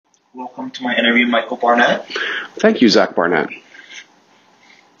Welcome to my interview, Michael Barnett. Thank you, Zach Barnett.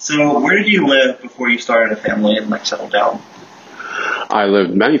 So, where did you live before you started a family and settled down? I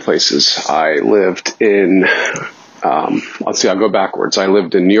lived many places. I lived in, I'll go backwards. I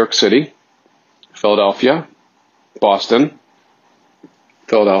lived in New York City, Philadelphia, Boston,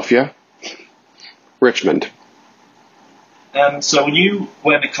 Philadelphia, Richmond. And so when you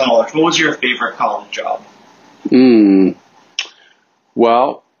went to college, what was your favorite college job?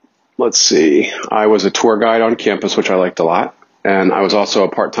 Well, let's see. I was a tour guide on campus, which I liked a lot. And I was also a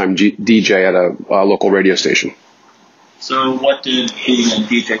part-time DJ at a local radio station. So what did being a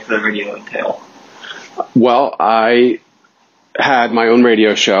DJ for the radio entail? Well, I had my own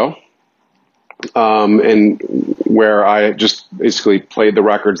radio show, and where I just basically played the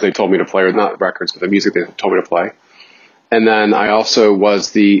records they told me to play, or not records, but the music they told me to play. And then I also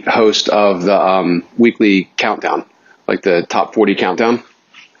was the host of the weekly countdown, like the top 40 countdown,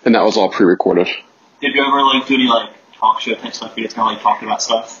 and that was all pre-recorded. Did you ever do any talk show type stuff? You just kind of talk about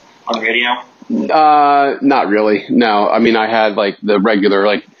stuff on the radio? Not really. No, I mean I had the regular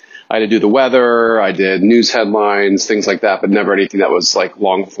I had to do the weather, I did news headlines, things like that, but never anything that was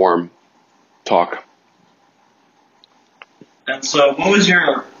long form talk. And so, what was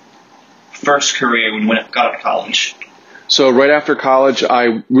your first career when you got out of college? So right after college,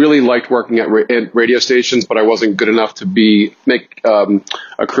 I really liked working at radio stations, but I wasn't good enough to make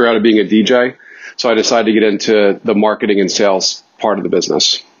a career out of being a DJ. So I decided to get into the marketing and sales part of the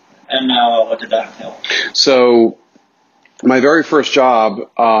business. And what did that entail? So my very first job,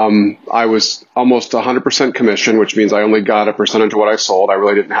 I was almost 100% commission, which means I only got a percentage of what I sold. I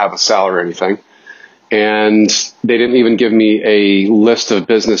really didn't have a salary or anything. And they didn't even give me a list of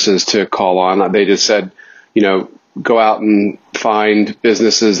businesses to call on. They just said, go out and find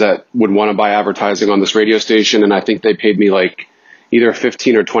businesses that would want to buy advertising on this radio station. And I think they paid me either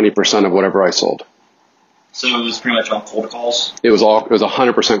 15 or 20% of whatever I sold. So it was pretty much all cold calls? It was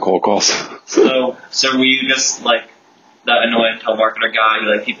 100% cold calls. So were you just that annoying telemarketer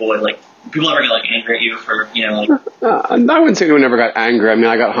guy? People ever get angry at you for, I wouldn't say anyone ever got angry. I mean,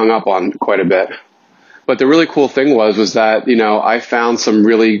 I got hung up on quite a bit. But the really cool thing was that, I found some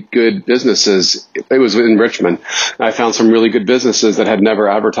really good businesses. It was in Richmond. I found some really good businesses that had never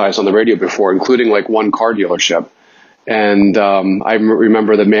advertised on the radio before, including one car dealership. And I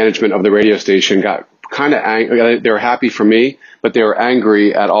remember the management of the radio station got kind of angry. They were happy for me, but they were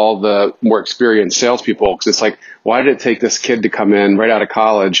angry at all the more experienced salespeople, because it's why did it take this kid to come in right out of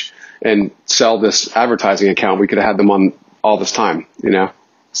college and sell this advertising account? We could have had them on all this time,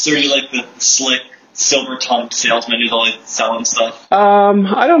 So are you the slick, silver-tongued salesman who's always selling stuff?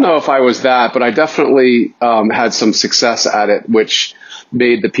 I don't know if I was that, but I definitely had some success at it, which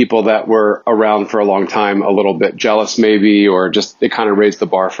made the people that were around for a long time a little bit jealous maybe, or just it kind of raised the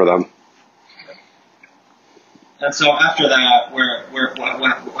bar for them. And so after that, what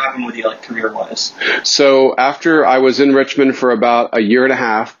happened with you career-wise? So after I was in Richmond for about a year and a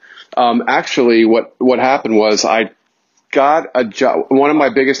half, actually what happened was I got a job. One of my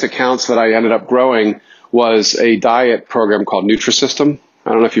biggest accounts that I ended up growing was a diet program called Nutrisystem.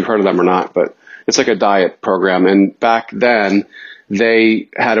 I don't know if you've heard of them or not, but it's a diet program. And back then they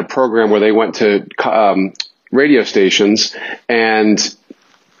had a program where they went to radio stations, and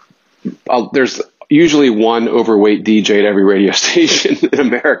there's usually one overweight DJ at every radio station in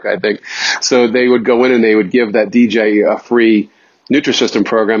America, I think. So they would go in and they would give that DJ a free Nutrisystem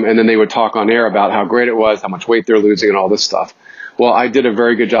program, and then they would talk on air about how great it was, how much weight they're losing, and all this stuff. Well, I did a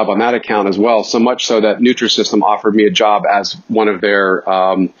very good job on that account as well, so much so that Nutrisystem offered me a job as one of their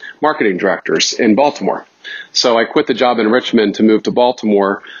marketing directors in Baltimore. So I quit the job in Richmond to move to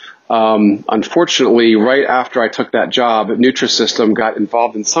Baltimore. Unfortunately, right after I took that job, Nutrisystem got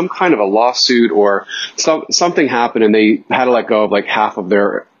involved in some kind of a lawsuit, or something happened, and they had to let go of half of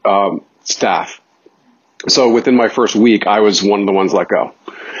their staff. So within my first week, I was one of the ones let go.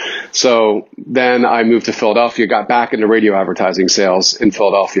 So then I moved to Philadelphia, got back into radio advertising sales in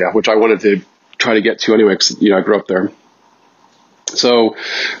Philadelphia, which I wanted to try to get to anyway, because, I grew up there. So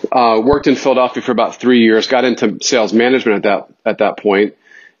worked in Philadelphia for about 3 years, got into sales management at that point,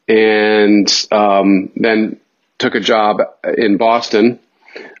 and then took a job in Boston.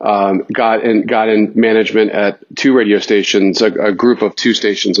 Got in management at 2 radio stations, a group of 2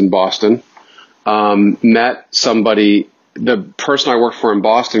 stations in Boston. Met somebody, the person I worked for in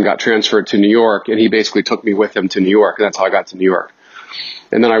Boston got transferred to New York, and he basically took me with him to New York, and that's how I got to New York.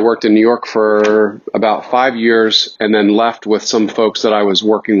 And then I worked in New York for about 5 years, and then left with some folks that I was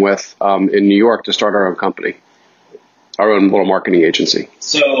working with in New York to start our own company. our own little marketing agency.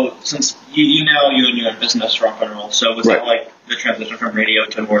 So since you and you're in business rock and roll, so was Right. that like the transition from radio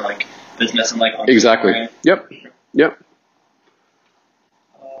to more like business and like Exactly. Yep.